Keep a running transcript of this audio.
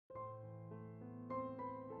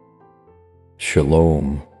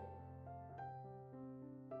Shalom.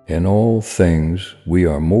 In all things we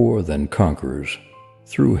are more than conquerors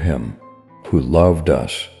through Him who loved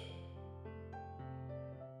us.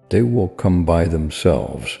 They will come by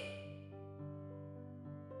themselves.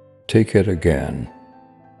 Take it again.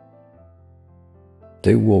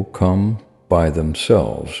 They will come by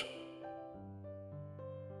themselves.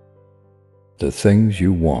 The things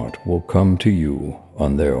you want will come to you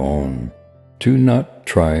on their own. Do not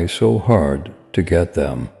try so hard to get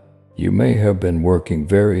them. You may have been working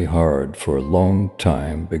very hard for a long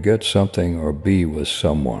time to get something or be with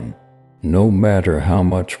someone. No matter how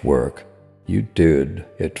much work you did,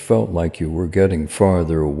 it felt like you were getting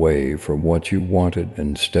farther away from what you wanted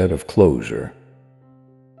instead of closer.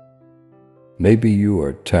 Maybe you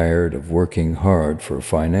are tired of working hard for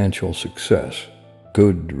financial success,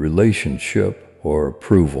 good relationship, or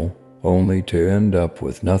approval, only to end up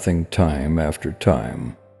with nothing time after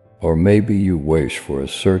time. Or maybe you wish for a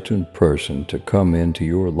certain person to come into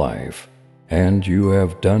your life, and you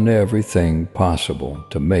have done everything possible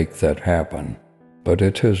to make that happen, but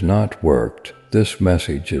it has not worked. This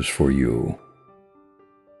message is for you.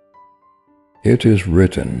 It is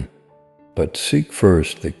written, "But seek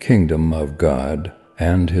first the kingdom of God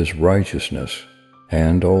and His righteousness,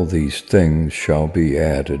 and all these things shall be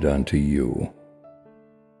added unto you."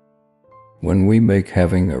 When we make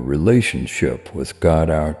having a relationship with God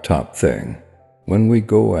our top thing, when we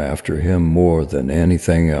go after Him more than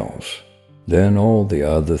anything else, then all the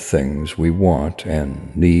other things we want and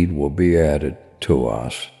need will be added to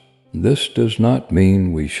us. This does not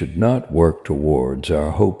mean we should not work towards our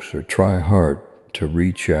hopes or try hard to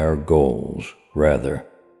reach our goals. Rather,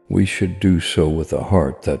 we should do so with a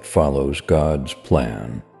heart that follows God's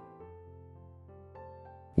plan.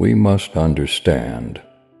 We must understand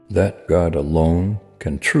that God alone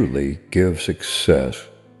can truly give success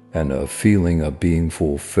and a feeling of being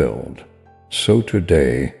fulfilled. So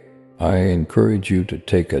today, I encourage you to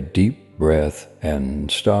take a deep breath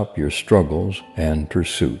and stop your struggles and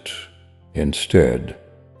pursuits. Instead,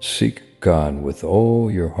 seek God with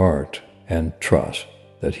all your heart and trust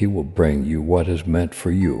that He will bring you what is meant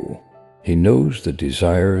for you. He knows the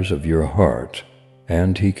desires of your heart,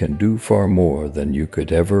 and He can do far more than you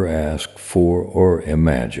could ever ask for or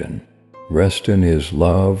imagine. Rest in His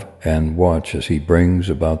love and watch as He brings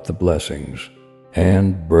about the blessings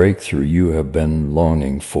and breakthrough you have been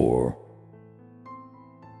longing for.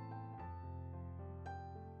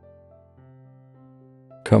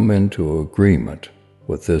 Come into agreement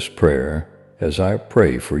with this prayer as I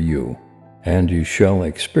pray for you, and you shall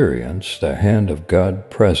experience the hand of God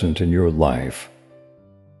present in your life.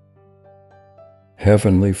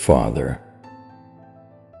 Heavenly Father,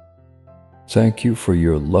 thank you for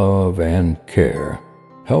your love and care.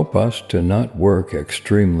 Help us to not work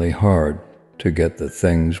extremely hard to get the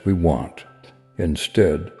things we want.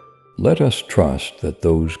 Instead, let us trust that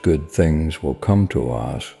those good things will come to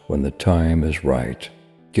us when the time is right.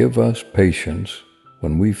 Give us patience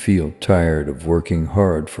when we feel tired of working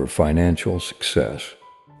hard for financial success,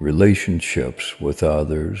 relationships with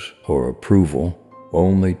others, or approval,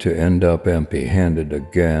 only to end up empty-handed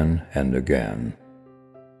again and again.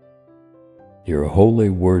 Your holy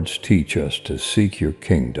words teach us to seek your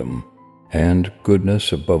kingdom and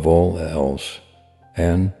goodness above all else,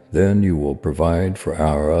 and then you will provide for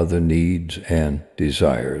our other needs and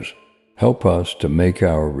desires. Help us to make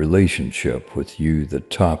our relationship with you the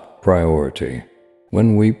top priority.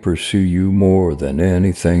 When we pursue you more than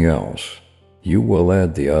anything else, you will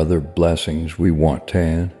add the other blessings we want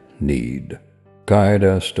and need. Guide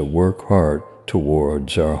us to work hard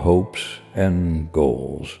towards our hopes and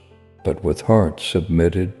goals, but with hearts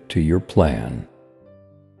submitted to your plan.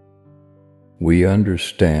 We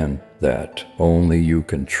understand that only you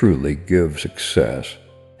can truly give success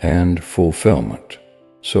and fulfillment,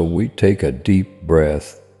 so we take a deep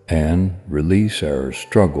breath and release our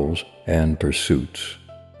struggles and pursuits.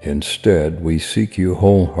 Instead, we seek you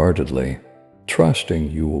wholeheartedly,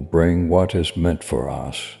 trusting you will bring what is meant for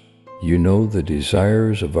us. You know the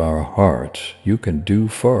desires of our hearts. You can do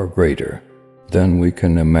far greater than we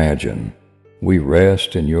can imagine. We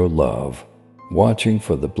rest in your love, watching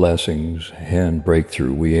for the blessings and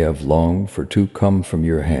breakthrough we have longed for to come from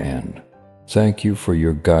your hand. Thank you for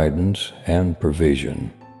your guidance and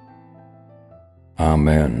provision.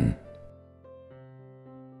 Amen.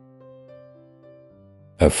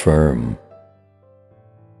 Affirm.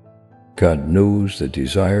 God knows the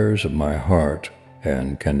desires of my heart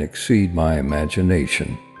and can exceed my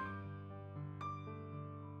imagination.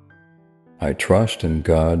 I trust in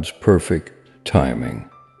God's perfect timing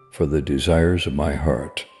for the desires of my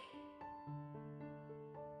heart.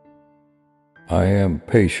 I am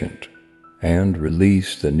patient and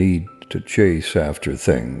release the need to chase after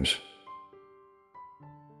things.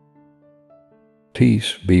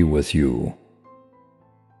 Peace be with you.